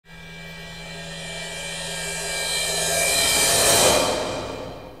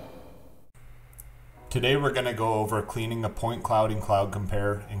Today we're going to go over cleaning a point cloud in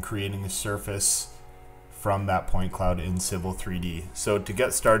CloudCompare and creating a surface from that point cloud in Civil 3D. So to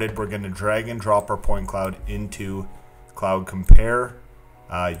get started, we're going to drag and drop our point cloud into CloudCompare.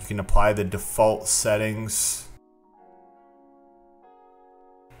 You can apply the default settings.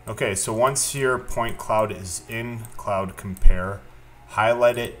 Okay, so once your point cloud is in CloudCompare,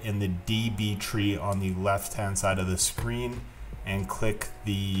 highlight it in the DB tree on the left hand side of the screen and click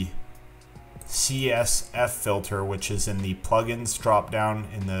the CSF filter, which is in the plugins drop down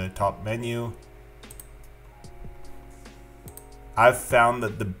in the top menu. I've found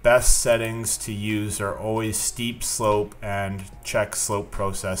that the best settings to use are always steep slope and check slope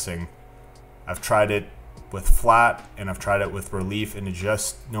processing. I've tried it with flat and I've tried it with relief, and it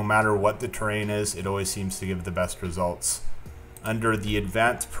just, no matter what the terrain is, it always seems to give the best results. Under the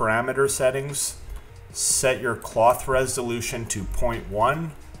advanced parameter settings, set your cloth resolution to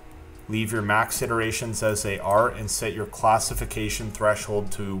 0.1. Leave your max iterations as they are and set your classification threshold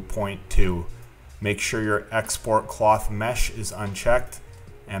to 0.2. Make sure your export cloth mesh is unchecked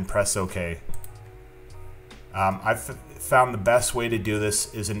and press OK. I've found the best way to do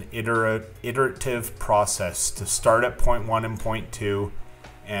this is an iterative process to start at 0.1 and 0.2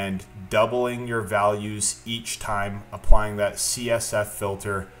 and doubling your values each time, applying that CSF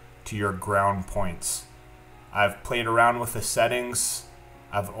filter to your ground points. I've played around with the settings.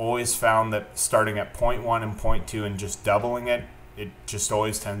 I've always found that starting at 0.1 and 0.2 and just doubling it, it just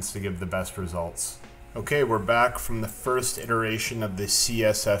always tends to give the best results. Okay, we're back from the first iteration of the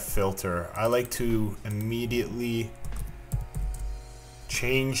CSF filter. I like to immediately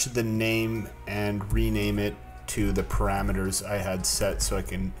change the name and rename it to the parameters I had set so I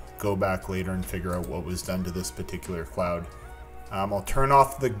can go back later and figure out what was done to this particular cloud. I'll turn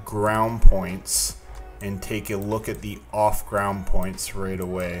off the ground points and take a look at the off ground points right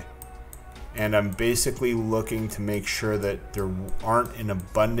away. And I'm basically looking to make sure that there aren't an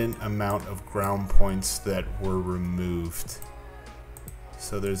abundant amount of ground points that were removed.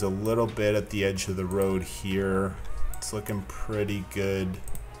 So there's a little bit at the edge of the road here. It's looking pretty good.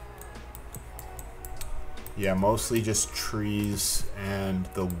 Yeah, mostly just trees and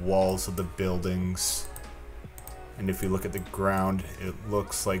the walls of the buildings. And if you look at the ground, it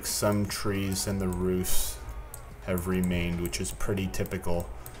looks like some trees and the roofs have remained, which is pretty typical.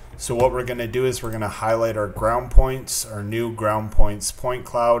 So what we're going to do is we're going to highlight our ground points, our new ground points point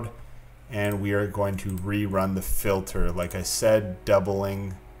cloud, and we are going to rerun the filter. Like I said,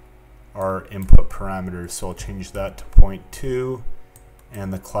 doubling our input parameters. So I'll change that to 0.2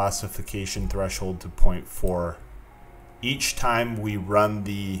 and the classification threshold to 0.4. Each time we run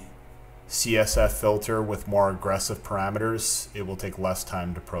the CSF filter with more aggressive parameters, it will take less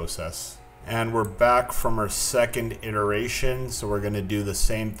time to process. And we're back from our second iteration, so we're going to do the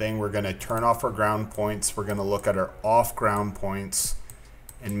same thing. We're going to turn off our ground points. We're going to look at our off ground points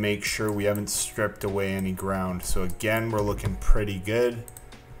and make sure we haven't stripped away any ground. So again, we're looking pretty good.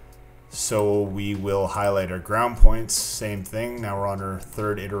 So we will highlight our ground points, same thing. Now we're on our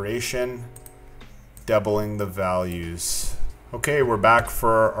third iteration, doubling the values. Okay, we're back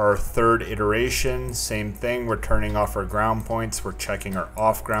for our third iteration. Same thing, we're turning off our ground points. We're checking our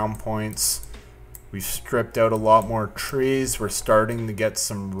off ground points. We've stripped out a lot more trees. We're starting to get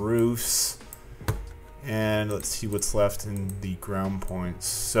some roofs. And let's see what's left in the ground points.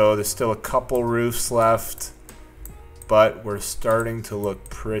 So there's still a couple roofs left, but we're starting to look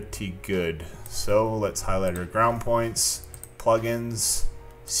pretty good. So let's highlight our ground points, plugins,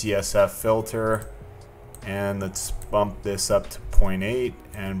 CSF filter, and let's bump this up to 0.8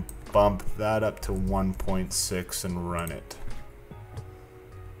 and bump that up to 1.6 and run it.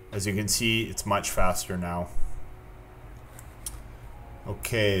 As you can see, it's much faster now.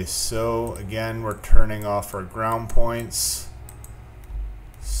 Okay, so again, we're turning off our ground points.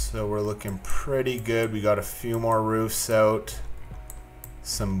 So we're looking pretty good. We got a few more roofs out.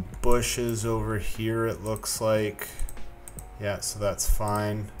 Some bushes over here, it looks like. Yeah, so that's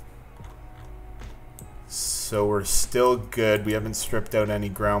fine. So we're still good. We haven't stripped out any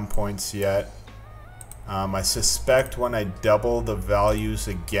ground points yet. I suspect when I double the values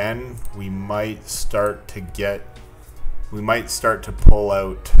again, we might start to pull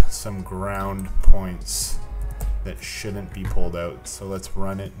out some ground points that shouldn't be pulled out. So let's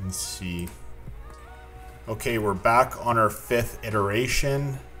run it and see. Okay, we're back on our fifth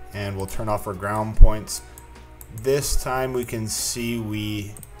iteration and we'll turn off our ground points. This time we can see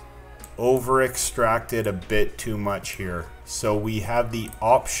we over extracted a bit too much here. So we have the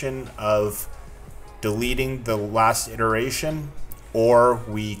option of deleting the last iteration, or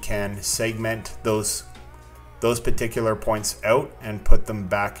we can segment those those particular points out and put them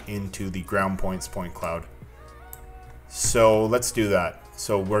back into the ground points point cloud. So let's do that.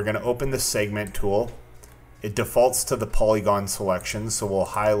 So we're going to open the segment tool. It defaults to the polygon selection, so we'll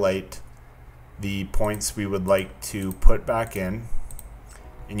highlight the points we would like to put back in,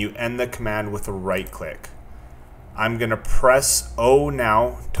 and you end the command with a right click. I'm going to press O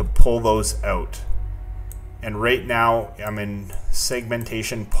now to pull those out. And right now I'm in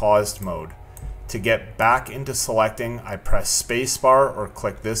segmentation paused mode. To get back into selecting, I press spacebar or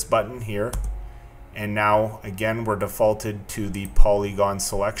click this button here. And now again we're defaulted to the polygon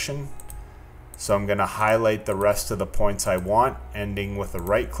selection. So I'm going to highlight the rest of the points I want, ending with a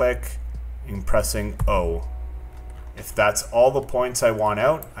right click and pressing O. If that's all the points I want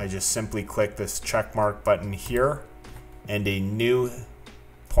out, I just simply click this check mark button here and a new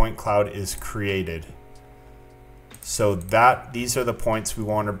point cloud is created. So these are the points we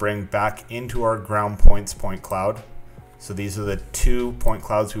want to bring back into our ground points point cloud. So these are the 2 point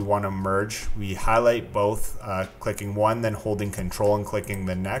clouds we want to merge. We highlight both, clicking one, then holding Control and clicking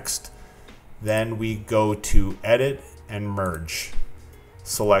the next. Then we go to Edit and Merge.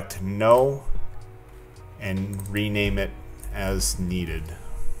 Select No and rename it as needed.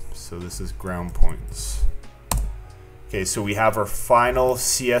 So this is ground points. Okay, so we have our final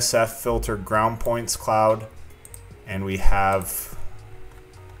CSF filter ground points cloud, and we have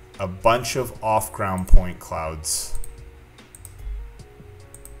a bunch of off ground point clouds.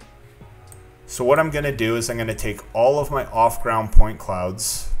 So what I'm going to do is I'm going to take all of my off ground point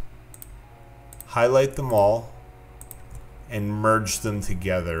clouds, highlight them all, and merge them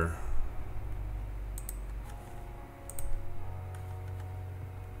together.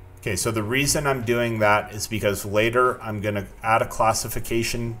 Okay, so the reason I'm doing that is because later I'm going to add a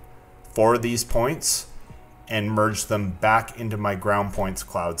classification for these points and merge them back into my ground points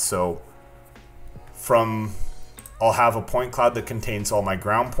cloud. So I'll have a point cloud that contains all my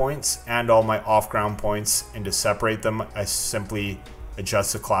ground points and all my off ground points, and to separate them I simply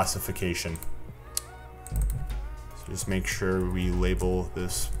adjust the classification. So just make sure we label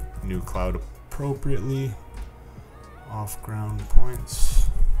this new cloud appropriately. Off ground points.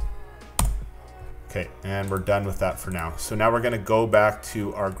 Okay, and we're done with that for now. So now we're going to go back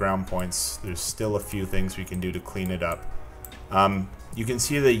to our ground points. There's still a few things we can do to clean it up. You can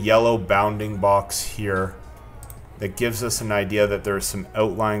see the yellow bounding box here that gives us an idea that there are some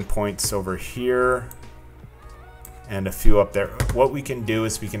outlying points over here and a few up there. What we can do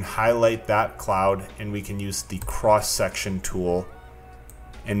is we can highlight that cloud and we can use the cross section tool,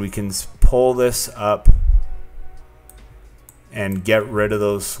 and we can pull this up and get rid of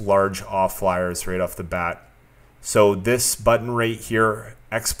those large offliers right off the bat. So this button right here,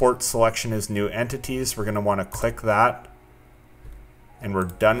 export selection as new entities, we're going to want to click that, and we're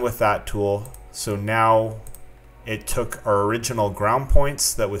done with that tool. So now it took our original ground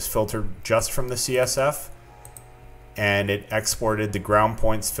points that was filtered just from the CSF, and it exported the ground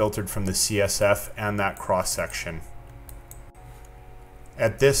points filtered from the CSF and that cross section.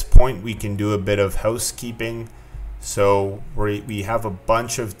 At this point we can do a bit of housekeeping. So we have a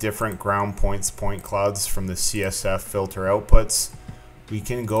bunch of different ground points point clouds from the CSF filter outputs. We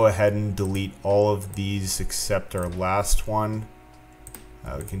can go ahead and delete all of these except our last one.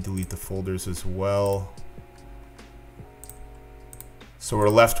 We can delete the folders as well. So we're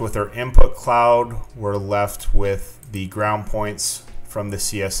left with our input cloud. We're left with the ground points from the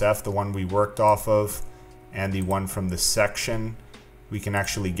CSF, the one we worked off of, and the one from the section. We can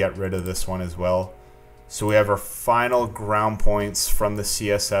actually get rid of this one as well. So we have our final ground points from the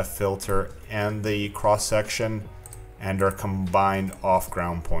CSF filter and the cross section, and our combined off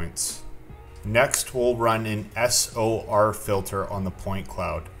ground points. Next we'll run an SOR filter on the point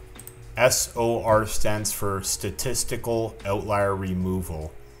cloud. SOR stands for Statistical Outlier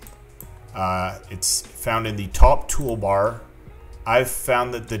Removal. It's found in the top toolbar. I've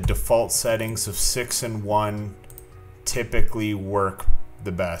found that the default settings of 6 and 1 typically work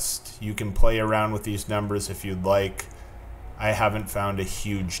the best. You can play around with these numbers if you'd like. I haven't found a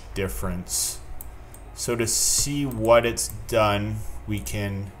huge difference. So to see what it's done, we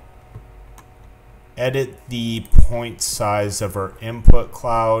can edit the point size of our input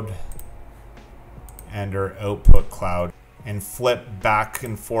cloud and our output cloud and flip back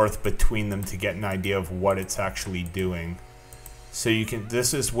and forth between them to get an idea of what it's actually doing. So you can,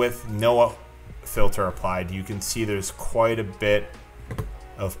 this is with no filter applied. You can see there's quite a bit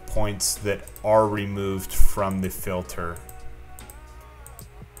of points that are removed from the filter.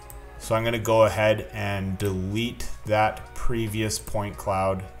 So I'm going to go ahead and delete that previous point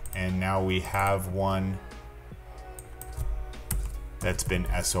cloud, and now we have one that's been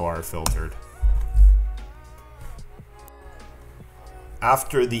SOR filtered.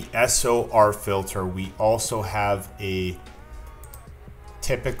 after the SOR filter, we also have a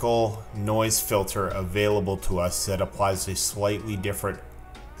typical noise filter available to us that applies a slightly different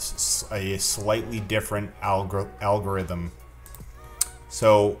algorithm.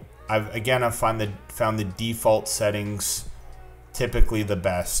 So I've found the default settings typically the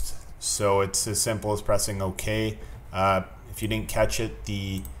best. So it's as simple as pressing OK. If you didn't catch it,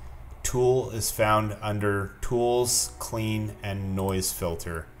 the tool is found under Tools, Clean, and Noise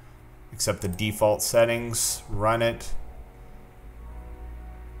Filter. Except the default settings, run it.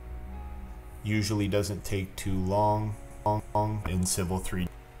 Usually doesn't take too long in Civil 3D.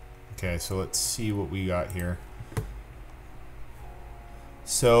 Okay, so let's see what we got here.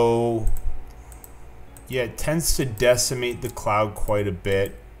 So yeah, it tends to decimate the cloud quite a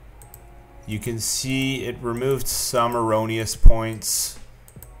bit. You can see it removed some erroneous points.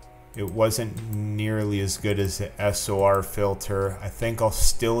 It wasn't nearly as good as the SOR filter. I think I'll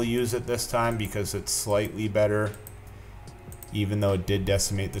still use it this time because it's slightly better, even though it did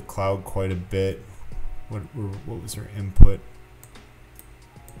decimate the cloud quite a bit. What was our input?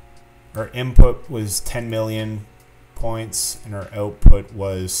 Our input was 10 million points and our output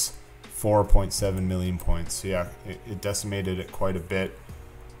was 4.7 million points. So yeah, it decimated it quite a bit.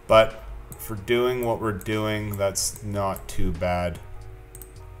 But for doing what we're doing, that's not too bad.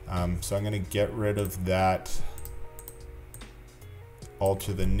 So I'm going to get rid of that.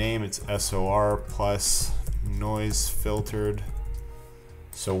 Alter the name. It's SOR plus noise filtered.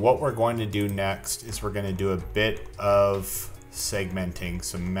 So what we're going to do next is we're going to do a bit of segmenting,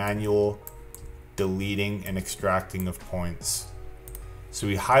 some manual deleting and extracting of points. So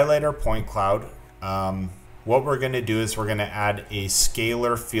we highlight our point cloud. What we're going to do is we're going to add a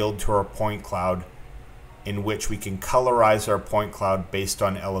scalar field to our point cloud in which we can colorize our point cloud based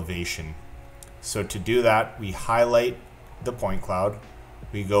on elevation. So to do that, we highlight the point cloud.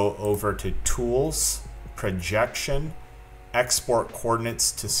 We go over to Tools, Projection, Export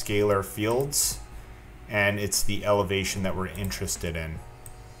Coordinates to Scalar Fields, and it's the elevation that we're interested in.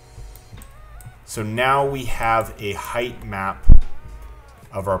 So now we have a height map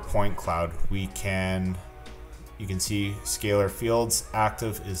of our point cloud. You can see scalar fields.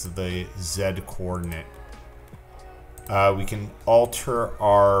 Active is the Z coordinate. We can alter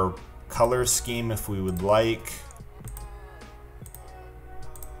our color scheme if we would like.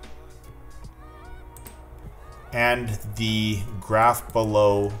 And the graph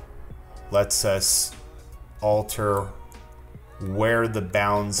below lets us alter where the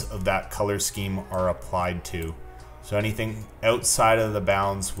bounds of that color scheme are applied to. So anything outside of the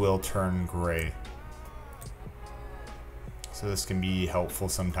bounds will turn gray. So this can be helpful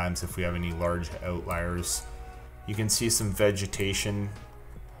sometimes if we have any large outliers. You can see some vegetation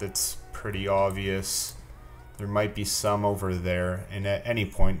that's pretty obvious. There might be some over there, and at any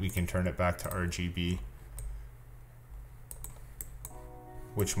point we can turn it back to RGB,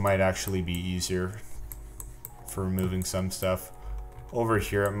 which might actually be easier for removing some stuff. Over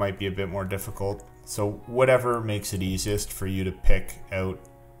here it might be a bit more difficult. So whatever makes it easiest for you to pick out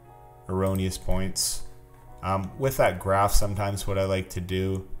erroneous points. With that graph, sometimes what I like to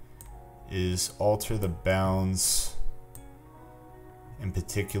do is alter the bounds in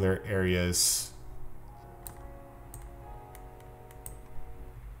particular areas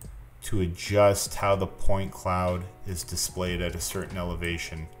to adjust how the point cloud is displayed at a certain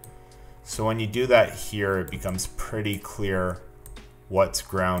elevation. So when you do that here, it becomes pretty clear what's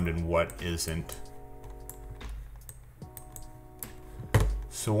ground and what isn't.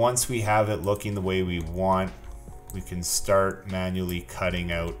 So once we have it looking the way we want, we can start manually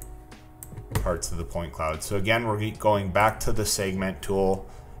cutting out parts of the point cloud. So again, we're going back to the segment tool,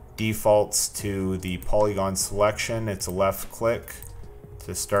 defaults to the polygon selection. It's a left click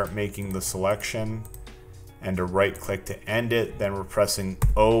to start making the selection and a right click to end it. Then we're pressing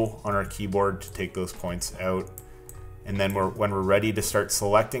O on our keyboard to take those points out. And then when we're ready to start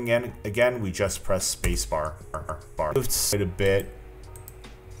selecting again, we just press spacebar. Moved quite a bit.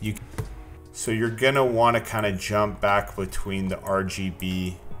 So you're gonna want to kind of jump back between the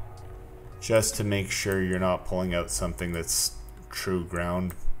RGB just to make sure you're not pulling out something that's true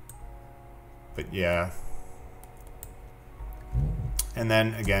ground. But yeah. And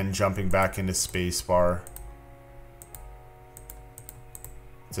then again, jumping back into spacebar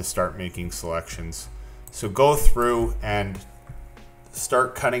to start making selections. So go through and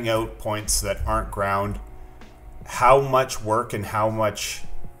start cutting out points that aren't ground. How much work and how much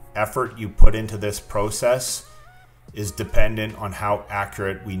effort you put into this process is dependent on how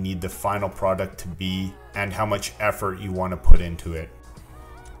accurate we need the final product to be and how much effort you want to put into it.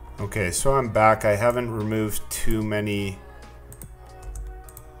 Okay, so I'm back. I haven't removed too many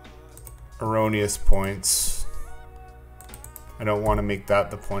erroneous points. I don't want to make that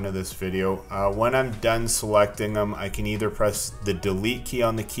the point of this video. When I'm done selecting them, I can either press the delete key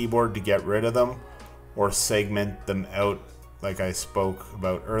on the keyboard to get rid of them, or segment them out like I spoke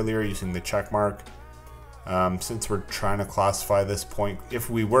about earlier using the check mark. Since we're trying to classify this point, if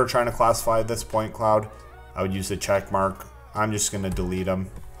we were trying to classify this point cloud, I would use the check mark. I'm just going to delete them,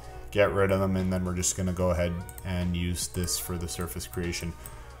 get rid of them, and then we're just going to go ahead and use this for the surface creation.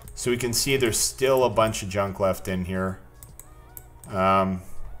 So we can see there's still a bunch of junk left in here.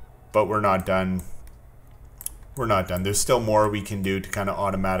 But we're not done. We're not done. There's still more we can do to kind of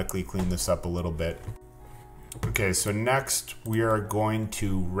automatically clean this up a little bit. Okay, so next we are going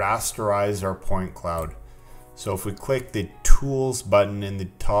to rasterize our point cloud. So if we click the Tools button in the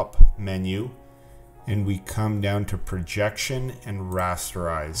top menu and we come down to Projection and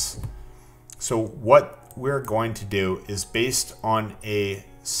Rasterize. So what we're going to do is, based on a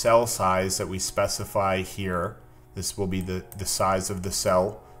cell size that we specify here, this will be the size of the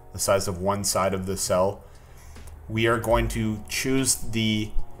cell, the size of one side of the cell. We are going to choose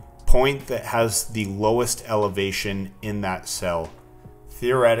the point that has the lowest elevation in that cell.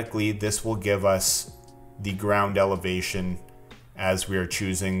 Theoretically, this will give us the ground elevation, as we are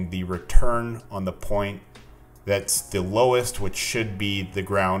choosing the return on the point that's the lowest, which should be the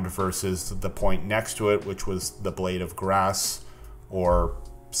ground, versus the point next to it, which was the blade of grass or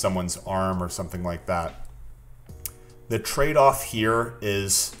someone's arm or something like that. The trade-off here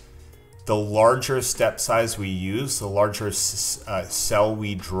is the larger step size we use, the larger cell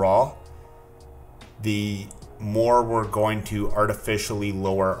we draw, the more we're going to artificially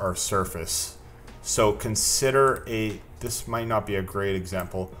lower our surface. So consider this might not be a great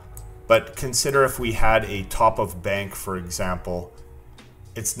example, but consider if we had a top of bank, for example.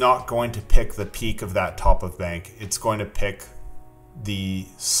 It's not going to pick the peak of that top of bank. It's going to pick the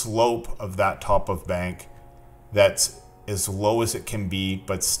slope of that top of bank that's as low as it can be,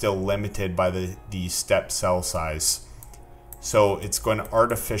 but still limited by the step cell size. So it's going to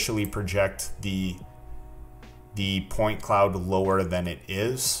artificially project the point cloud lower than it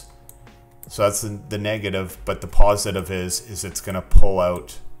is. So that's the negative, but the positive is it's going to pull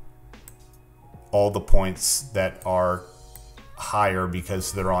out all the points that are higher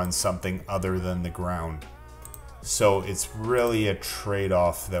because they're on something other than the ground. So it's really a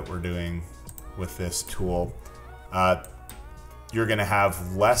trade-off that we're doing with this tool. You're going to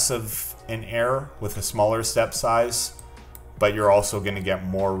have less of an error with a smaller step size, but you're also going to get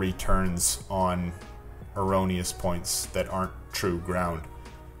more returns on erroneous points that aren't true ground.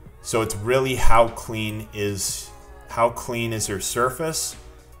 So it's really how clean is your surface,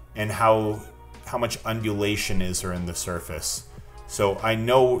 and how much undulation is there in the surface. So I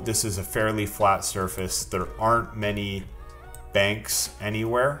know this is a fairly flat surface. There aren't many banks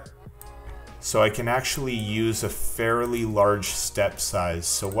anywhere. So I can actually use a fairly large step size.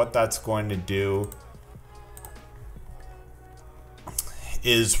 So what that's going to do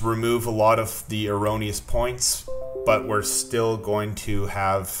is remove a lot of the erroneous points, but we're still going to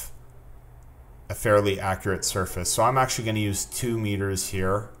have a fairly accurate surface. So I'm actually going to use 2 meters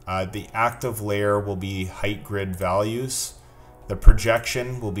here. The active layer will be height grid values. The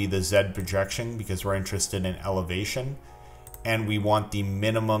projection will be the Z projection because we're interested in elevation. And we want the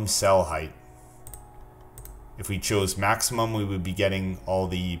minimum cell height. If we chose maximum, we would be getting all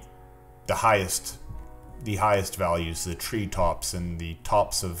the highest values, the tree tops and the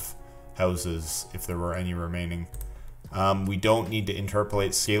tops of houses, if there were any remaining. We don't need to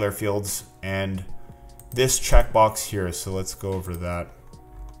interpolate scalar fields, and this checkbox here, so let's go over that.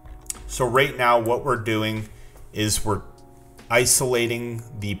 So right now what we're doing is we're isolating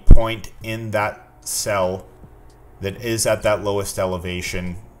the point in that cell that is at that lowest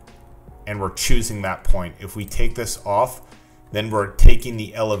elevation, and we're choosing that point. If we take this off, then we're taking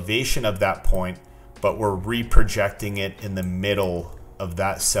the elevation of that point, but we're reprojecting it in the middle of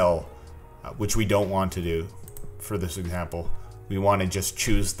that cell, which we don't want to do for this example. We want to just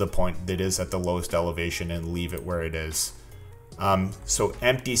choose the point that is at the lowest elevation and leave it where it is. So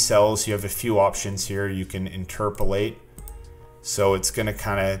empty cells, you have a few options here. You can interpolate. So it's going to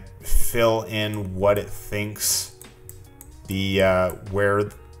kind of fill in what it thinks where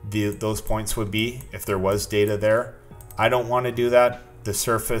those points would be if there was data there. I don't want to do that. The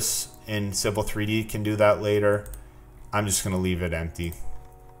surface in Civil 3D can do that later. I'm just going to leave it empty.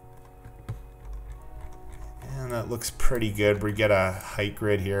 And that looks pretty good. We get a height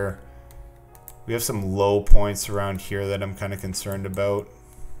grid here. We have some low points around here that I'm kind of concerned about.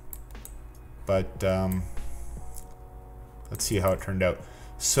 But let's see how it turned out.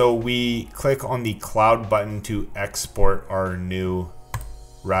 So we click on the cloud button to export our new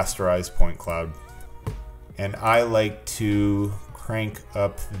rasterize point cloud. And I like to crank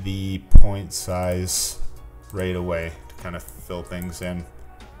up the point size right away to kind of fill things in.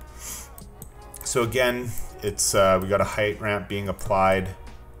 So again, it's we got a height ramp being applied,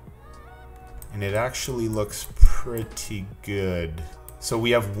 and it actually looks pretty good. So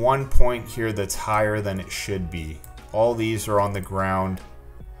we have one point here that's higher than it should be. All these are on the ground,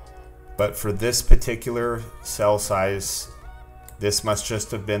 but for this particular cell size, this must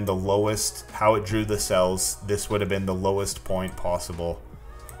just have been the lowest. How it drew the cells, this would have been the lowest point possible.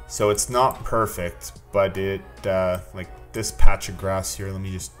 So it's not perfect, but it like this patch of grass here, let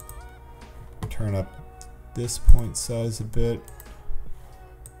me just turn up this point size a bit.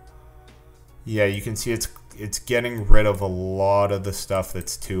 Yeah, you can see it's getting rid of a lot of the stuff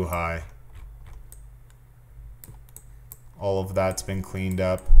that's too high. All of that's been cleaned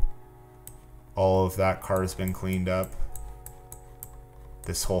up. All of that car's been cleaned up.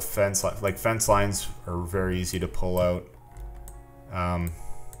 This whole fence, like fence lines are very easy to pull out.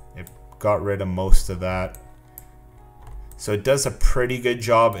 It got rid of most of that. So it does a pretty good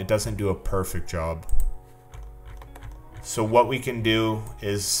job. It doesn't do a perfect job. So what we can do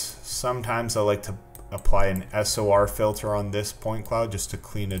is sometimes I like to apply an SOR filter on this point cloud just to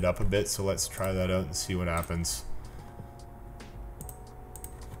clean it up a bit. So let's try that out and see what happens.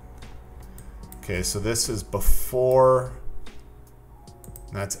 Okay, so this is before,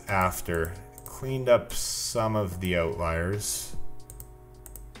 that's after. Cleaned up some of the outliers.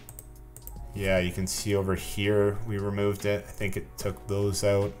 Yeah, you can see over here we removed it. I think it took those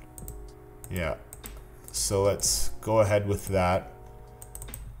out. Yeah. So let's go ahead with that.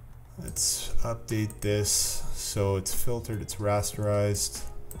 Let's update this so it's filtered, it's rasterized.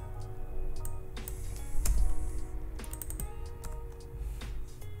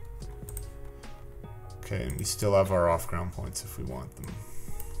 Okay, and we still have our off-ground points if we want them.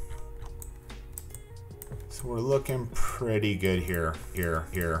 So we're looking pretty good here.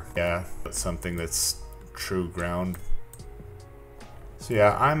 Yeah, but something that's true ground. So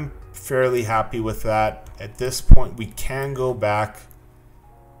yeah, I'm fairly happy with that. At this point, we can go back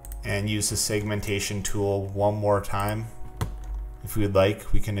and use the segmentation tool one more time. If we'd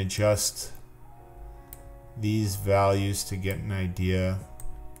like, we can adjust these values to get an idea.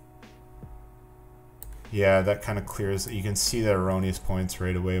 Yeah, that kind of clears it. You can see the erroneous points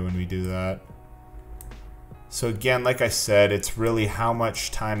right away when we do that. So again, like I said, it's really how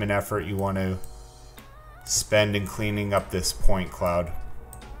much time and effort you want to spend in cleaning up this point cloud.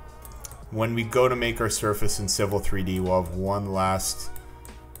 When we go to make our surface in Civil 3D, we'll have one last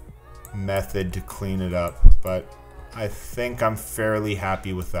method to clean it up, but I think I'm fairly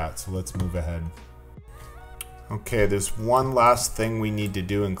happy with that, so let's move ahead. Okay, there's one last thing we need to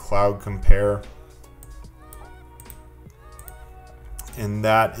do in CloudCompare, and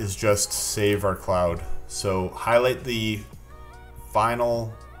that is just save our cloud. So highlight the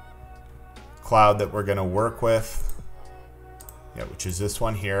final cloud that we're going to work with, yeah, which is this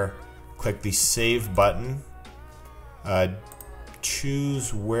one here. Click the save button,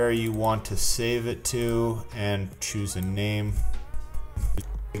 choose where you want to save it to, and choose a name.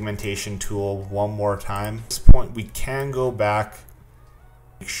 Segmentation tool one more time. At this point we can go back,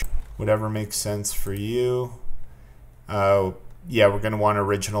 whatever makes sense for you. Yeah, we're going to want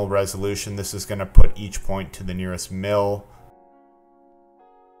original resolution. This is going to put each point to the nearest mill.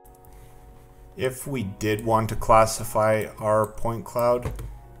 If we did want to classify our point cloud,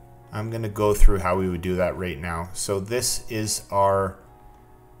 I'm going to go through how we would do that right now. So this is our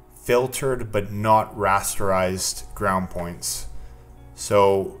filtered but not rasterized ground points.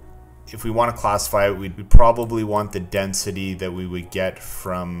 So if we want to classify it, we'd probably want the density that we would get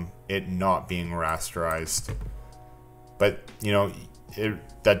from it not being rasterized. But, you know,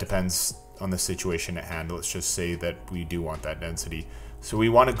 that depends on the situation at hand. Let's just say that we do want that density. So we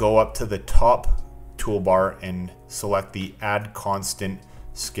want to go up to the top toolbar and select the Add Constant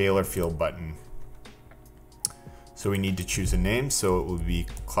Scalar Field button. So we need to choose a name. So it would be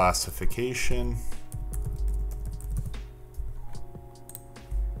Classification.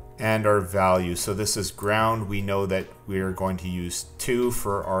 And our value. So this is ground. We know that we are going to use 2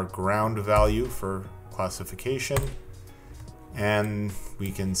 for our ground value for classification. And we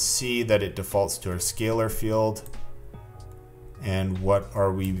can see that it defaults to our scalar field. And what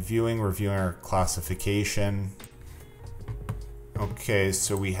are we viewing? We're viewing our classification. Okay,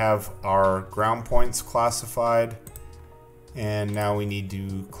 so we have our ground points classified, and now we need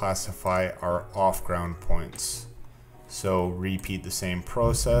to classify our off-ground points. So repeat the same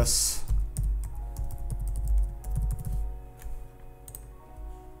process.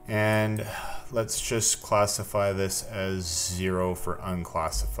 And let's just classify this as 0 for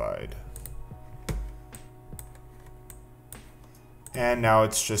unclassified. And now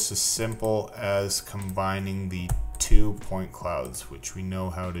it's just as simple as combining the 2 point clouds, which we know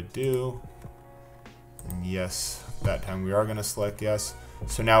how to do. And yes, that time we are going to select yes.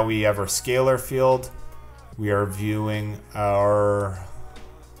 So now we have our scalar field. We are viewing our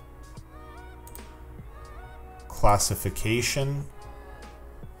classification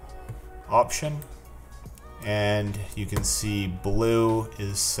option. And you can see blue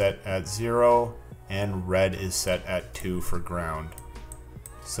is set at 0 and red is set at 2 for ground.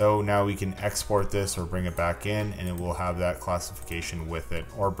 So now we can export this or bring it back in, and it will have that classification with it,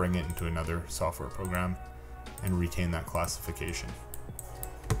 or bring it into another software program and retain that classification.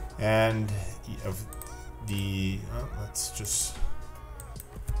 And of the, let's just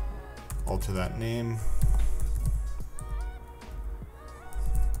alter that name.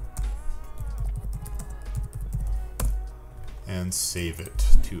 And save it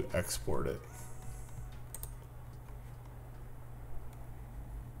to export it.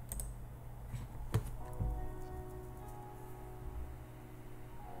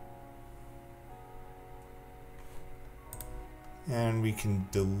 And we can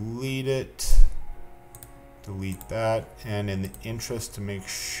delete it, delete that, and in the interest to make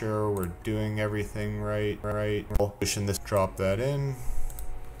sure we're doing everything right, we'll pushing this, drop that in,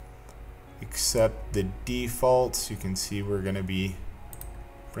 accept the defaults. You can see we're going to be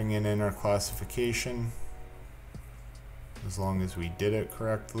bringing in our classification as long as we did it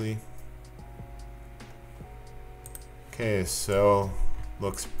correctly. Okay, so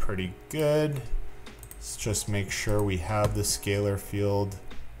looks pretty good. Let's just make sure we have the scalar field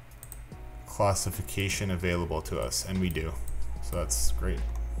classification available to us, and we do. So that's great.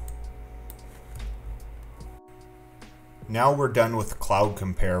 Now we're done with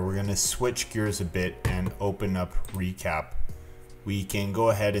CloudCompare. We're going to switch gears a bit and open up Recap. We can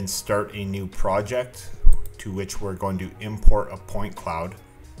go ahead and start a new project to which we're going to import a point cloud.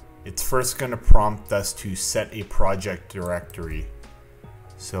 It's first going to prompt us to set a project directory.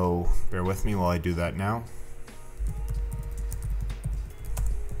 So bear with me while I do that now.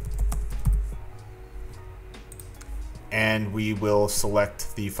 And we will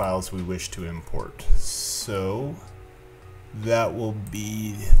select the files we wish to import. So that will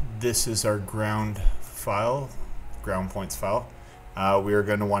be, this is our ground file, ground points file. We are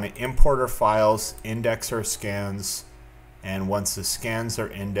going to want to import our files, index our scans, and once the scans are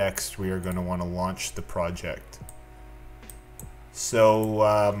indexed, we are going to want to launch the project.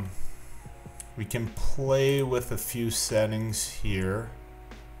 So we can play with a few settings here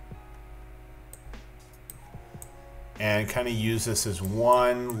and kind of use this as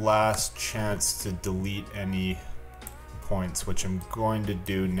one last chance to delete any points, which I'm going to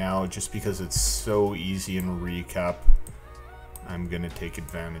do now just because it's so easy in Recap. I'm going to take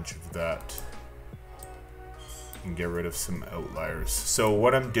advantage of that and get rid of some outliers. So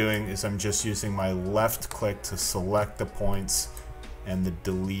what I'm doing is I'm just using my left click to select the points and the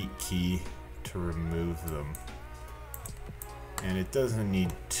delete key to remove them. And it doesn't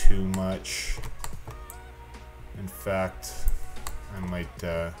need too much. In fact, I might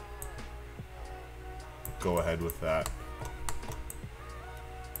go ahead with that.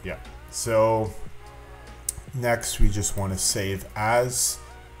 Yeah, so next we just want to save as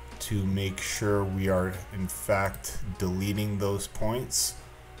to make sure we are in fact deleting those points.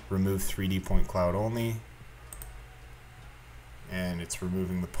 Remove 3D point cloud only. And it's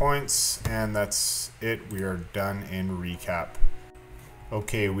removing the points, and that's it. We are done in Recap.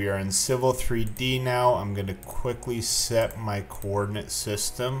 Okay, we are in Civil 3D now. I'm going to quickly set my coordinate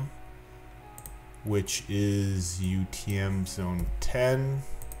system, which is UTM zone 10.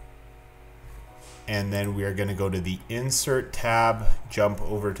 And then we are going to go to the Insert tab, jump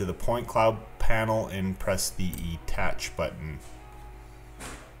over to the Point Cloud panel, and press the Attach button.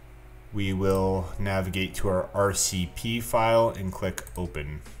 We will navigate to our RCP file and click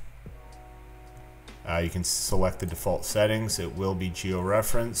Open. You can select the default settings. It will be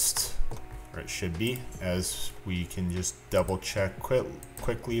georeferenced, or it should be, as we can just double check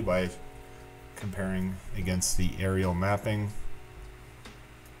quickly by comparing against the aerial mapping.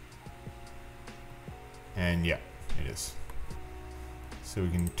 And yeah, it is. So we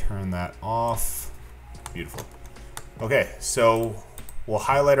can turn that off. Beautiful. Okay, so we'll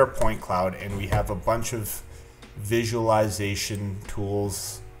highlight our point cloud, and we have a bunch of visualization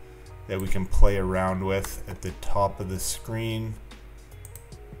tools that we can play around with at the top of the screen.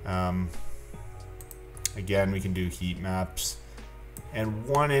 Again, we can do heat maps. And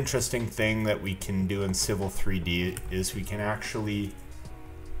one interesting thing that we can do in Civil 3D is we can actually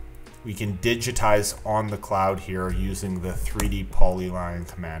we can digitize on the cloud here using the 3D polyline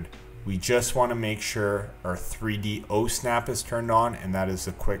command. We just want to make sure our 3D OSnap is turned on, and that is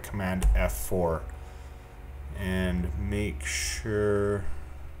the quick command F4. And make sure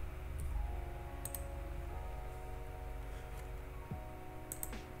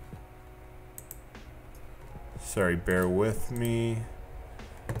sorry, bear with me.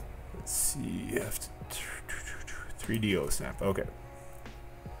 Let's see, you have to 3D OSnap. Okay.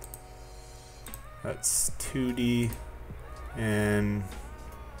 That's 2D and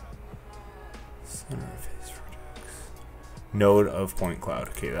center face vertex. Node of point cloud.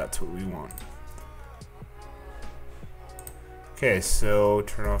 Okay, that's what we want. Okay, so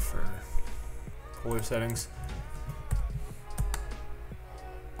turn off our polar settings.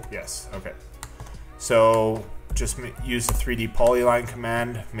 Yes, okay. So just use the 3D polyline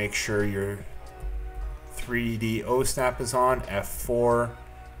command. Make sure your 3D OSnap is on, F4,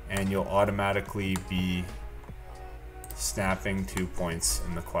 and you'll automatically be snapping 2 points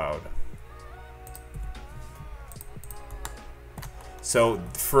in the cloud. So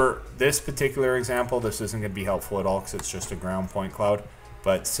for this particular example, this isn't going to be helpful at all because it's just a ground point cloud.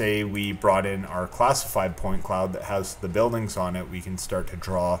 But say we brought in our classified point cloud that has the buildings on it, we can start to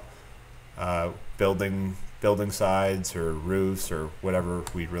draw building sides or roofs or whatever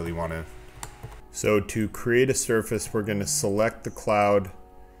we really want to. So to create a surface, we're going to select the cloud,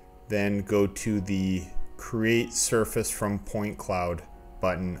 then go to the Create Surface from Point Cloud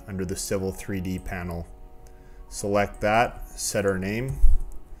button under the Civil 3D panel. Select that, set our name,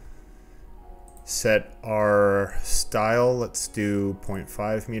 set our style, let's do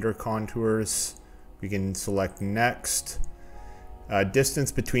 0.5 meter contours. We can select next.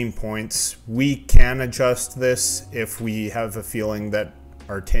 Distance between points, we can adjust this if we have a feeling that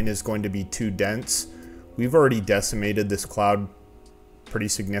our tin is going to be too dense. We've already decimated this cloud pretty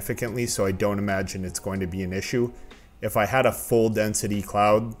significantly, so I don't imagine it's going to be an issue. If I had a full density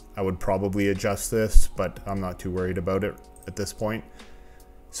cloud, I would probably adjust this, but I'm not too worried about it at this point.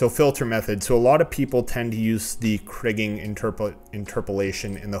 So filter method. So a lot of people tend to use the Kriging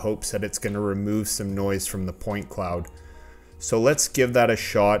interpolation in the hopes that it's going to remove some noise from the point cloud. So let's give that a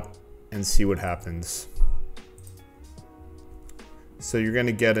shot and see what happens. So you're going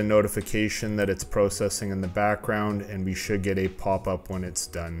to get a notification that it's processing in the background, and we should get a pop-up when it's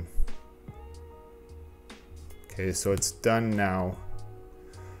done. Okay, so it's done now.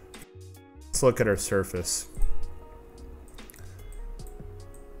 Let's look at our surface.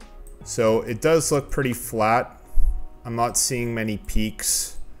 So it does look pretty flat. I'm not seeing many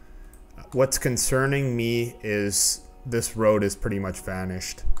peaks. What's concerning me is this road is pretty much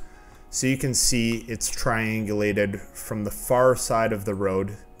vanished. So you can see it's triangulated from the far side of the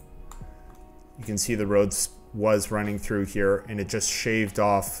road. You can see the road was running through here, and it just shaved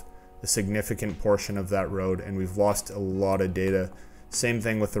off a significant portion of that road, and we've lost a lot of data. Same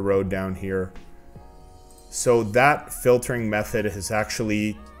thing with the road down here. So that filtering method has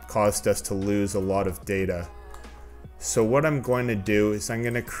actually caused us to lose a lot of data. So what I'm going to do is I'm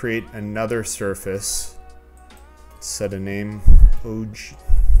going to create another surface, set a name, OG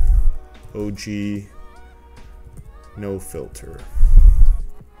no filter.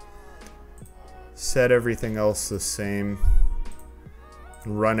 Set everything else the same.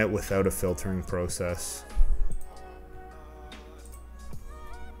 Run it without a filtering process.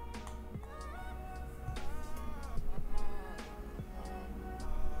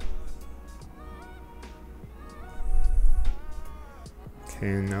 Okay,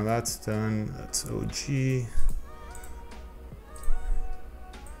 now that's done. That's OG.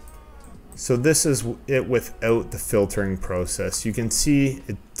 So this is it without the filtering process. You can see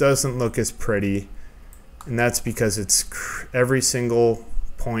it doesn't look as pretty, and that's because it's every single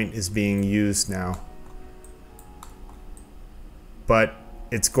point is being used now. But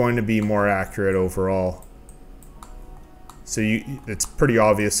it's going to be more accurate overall. So it's pretty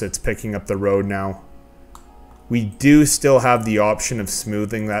obvious it's picking up the road now. We do still have the option of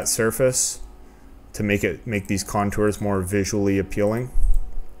smoothing that surface to make these contours more visually appealing.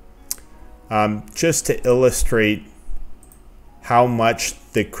 Just to illustrate how much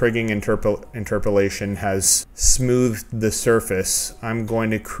the Kriging interpolation has smoothed the surface, I'm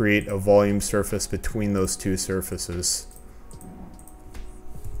going to create a volume surface between those two surfaces.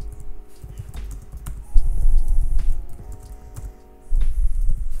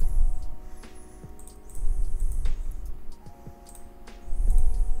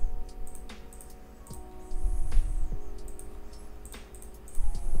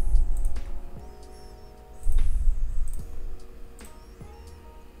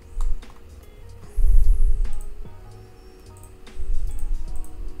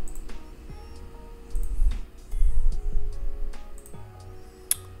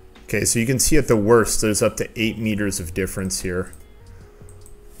 Okay, so you can see at the worst, there's up to 8 meters of difference here.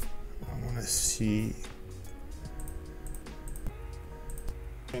 I want to see.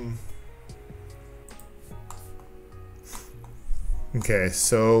 Okay,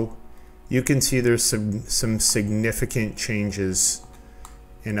 so you can see there's some significant changes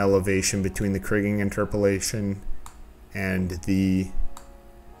in elevation between the kriging interpolation and the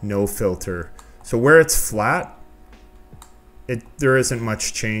no filter. So where it's flat, there isn't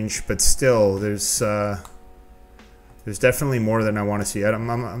much change, but still there's definitely more than I want to see. I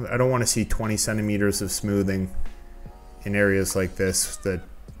don't want to see 20 centimeters of smoothing in areas like this that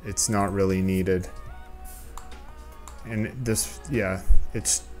it's not really needed. And this, yeah,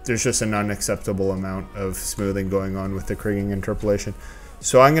 there's just an unacceptable amount of smoothing going on with the kriging interpolation.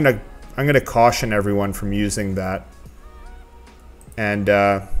 So I'm gonna caution everyone from using that, and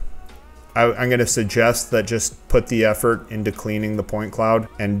I'm gonna suggest that just put the effort into cleaning the point cloud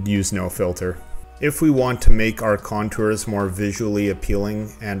and use no filter. If we want to make our contours more visually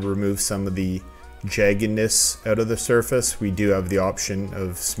appealing and remove some of the jaggedness out of the surface, we do have the option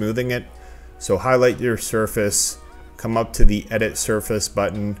of smoothing it. So highlight your surface, come up to the Edit Surface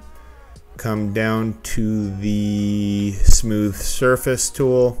button, come down to the Smooth Surface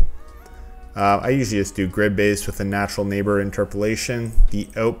tool. I usually just do grid-based with a natural neighbor interpolation. The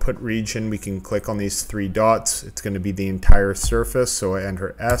output region, we can click on these 3 dots. It's going to be the entire surface, so I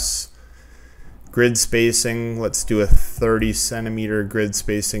enter S. Grid spacing, let's do a 30 centimeter grid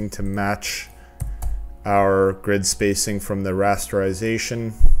spacing to match our grid spacing from the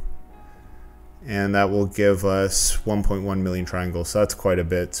rasterization. And that will give us 1.1 million triangles. So that's quite a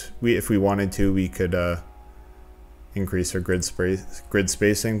bit. If we wanted to, we could increase our grid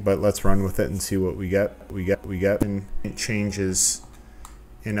spacing, but let's run with it and see what we get. And it changes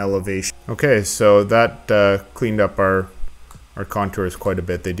in elevation. Okay, so that cleaned up our contours quite a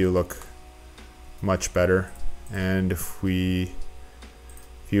bit. They do look much better. And if we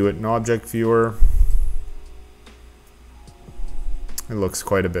view it in Object Viewer, it looks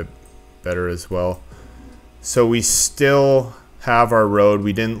quite a bit better as well. So we still have our road.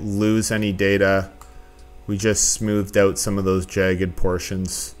 We didn't lose any data. We just smoothed out some of those jagged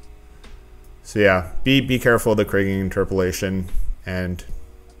portions. So yeah, be careful of the kriging interpolation, and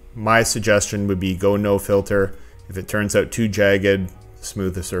my suggestion would be go no filter. If it turns out too jagged,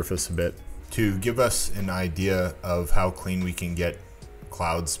 smooth the surface a bit. To give us an idea of how clean we can get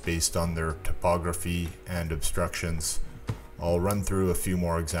clouds based on their topography and obstructions, I'll run through a few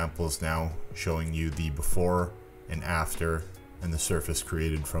more examples now, showing you the before and after and the surface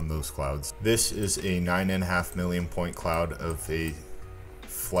created from those clouds. This is a 9.5 million point cloud of a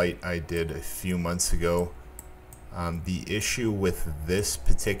flight I did a few months ago. The issue with this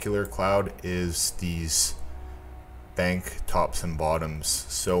particular cloud is these bank tops and bottoms.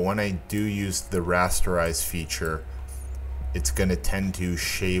 So when I do use the Rasterize feature, it's going to tend to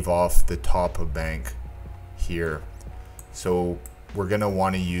shave off the top of bank here. So we're going to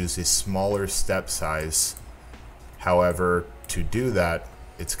want to use a smaller step size. However, to do that,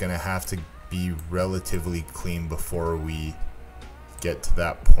 it's going to have to be relatively clean before we get to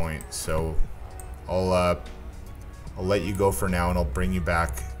that point. So I'll let you go for now, and I'll bring you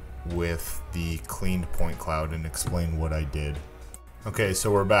back with the cleaned point cloud and explain what I did. Okay,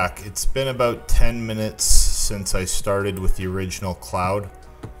 so we're back. It's been about 10 minutes since I started with the original cloud.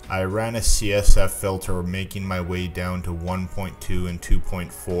 I ran a CSF filter, making my way down to 1.2 and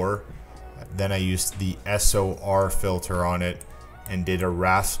 2.4. Then I used the SOR filter on it and did a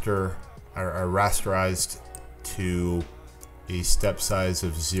rasterized to a step size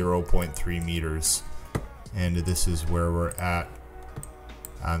of 0.3 meters. And this is where we're at.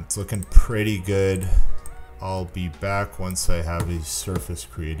 It's looking pretty good. I'll be back once I have a surface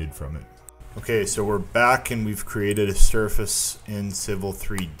created from it. Okay, so we're back and we've created a surface in Civil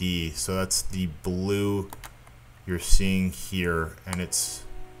 3D. So that's the blue you're seeing here, and it's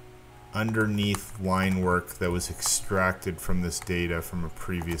underneath line work that was extracted from this data from a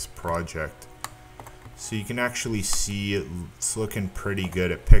previous project. So you can actually see it's looking pretty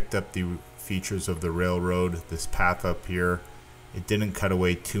good. It picked up the features of the railroad, this path up here. It didn't cut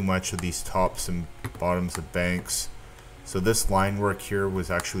away too much of these tops and bottoms of banks. So this line work here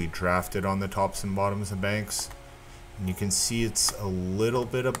was actually drafted on the tops and bottoms of banks. And you can see it's a little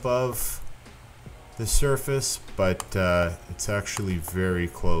bit above the surface, but it's actually very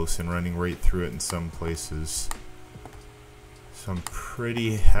close and running right through it in some places. So I'm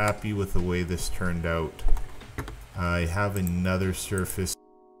pretty happy with the way this turned out. I have another surface.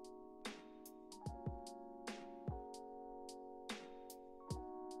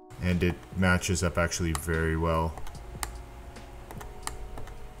 And it matches up actually very well.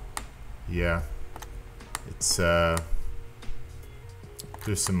 yeah, it's there's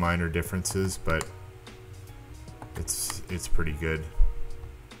some minor differences, but it's pretty good.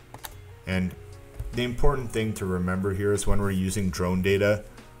 And the important thing to remember here is when we're using drone data,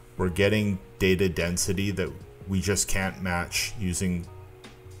 we're getting data density that we just can't match using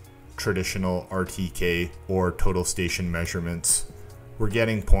traditional RTK or total station measurements. We're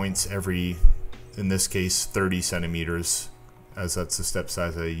getting points every, in this case, 30 centimeters, as that's the step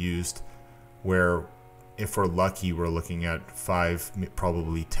size I used, where if we're lucky, we're looking at 5,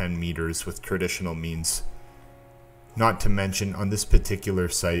 probably 10 meters with traditional means. Not to mention, on this particular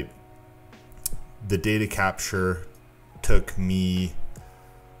site, the data capture took me,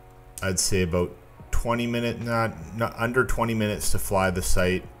 I'd say about 20 minutes, not under 20 minutes to fly the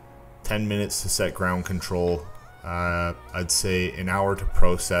site, 10 minutes to set ground control, I'd say an hour to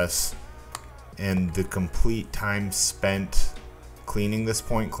process, and the complete time spent cleaning this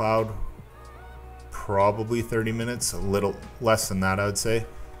point cloud, probably 30 minutes, a little less than that, I would say.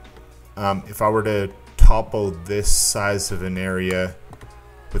 If I were to topo this size of an area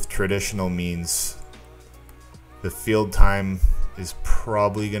with traditional means, the field time is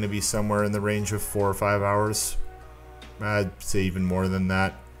probably going to be somewhere in the range of 4 or 5 hours. I'd say even more than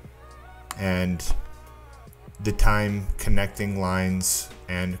that. And the time connecting lines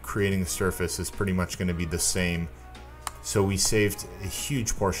and creating a surface is pretty much going to be the same. So we saved a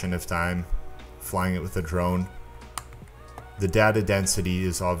huge portion of time flying it with a drone. The data density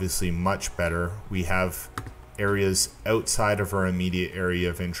is obviously much better. We have areas outside of our immediate area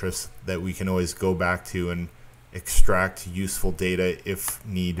of interest that we can always go back to and extract useful data if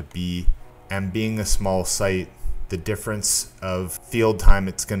need be. And being a small site, the difference of field time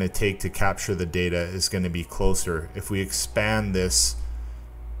it's going to take to capture the data is going to be closer. If we expand this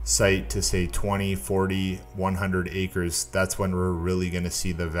site to say 20, 40, 100 acres, that's when we're really going to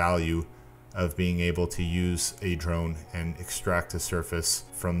see the value of being able to use a drone and extract a surface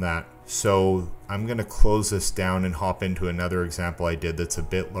from that. So I'm going to close this down and hop into another example I did that's a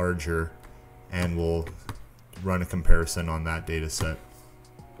bit larger, and we'll run a comparison on that data set.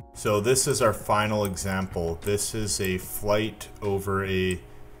 So this is our final example. This is a flight over a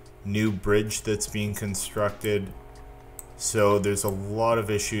new bridge that's being constructed. So there's a lot of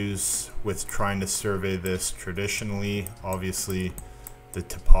issues with trying to survey this traditionally. Obviously, the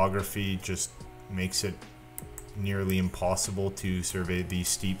topography just makes it nearly impossible to survey these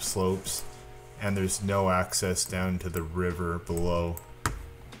steep slopes, and there's no access down to the river below.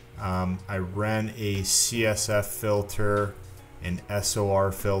 I ran a CSF filter, an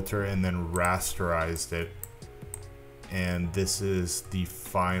SOR filter, and then rasterized it, and this is the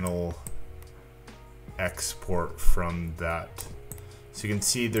final export from that. So you can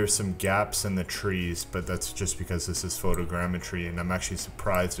see there's some gaps in the trees, but that's just because this is photogrammetry, and I'm actually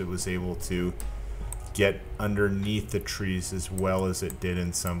surprised it was able to get underneath the trees as well as it did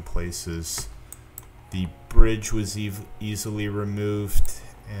in some places. The bridge was easily removed,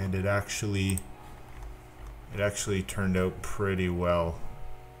 and it actually turned out pretty well.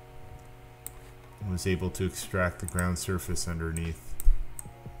 I was able to extract the ground surface underneath.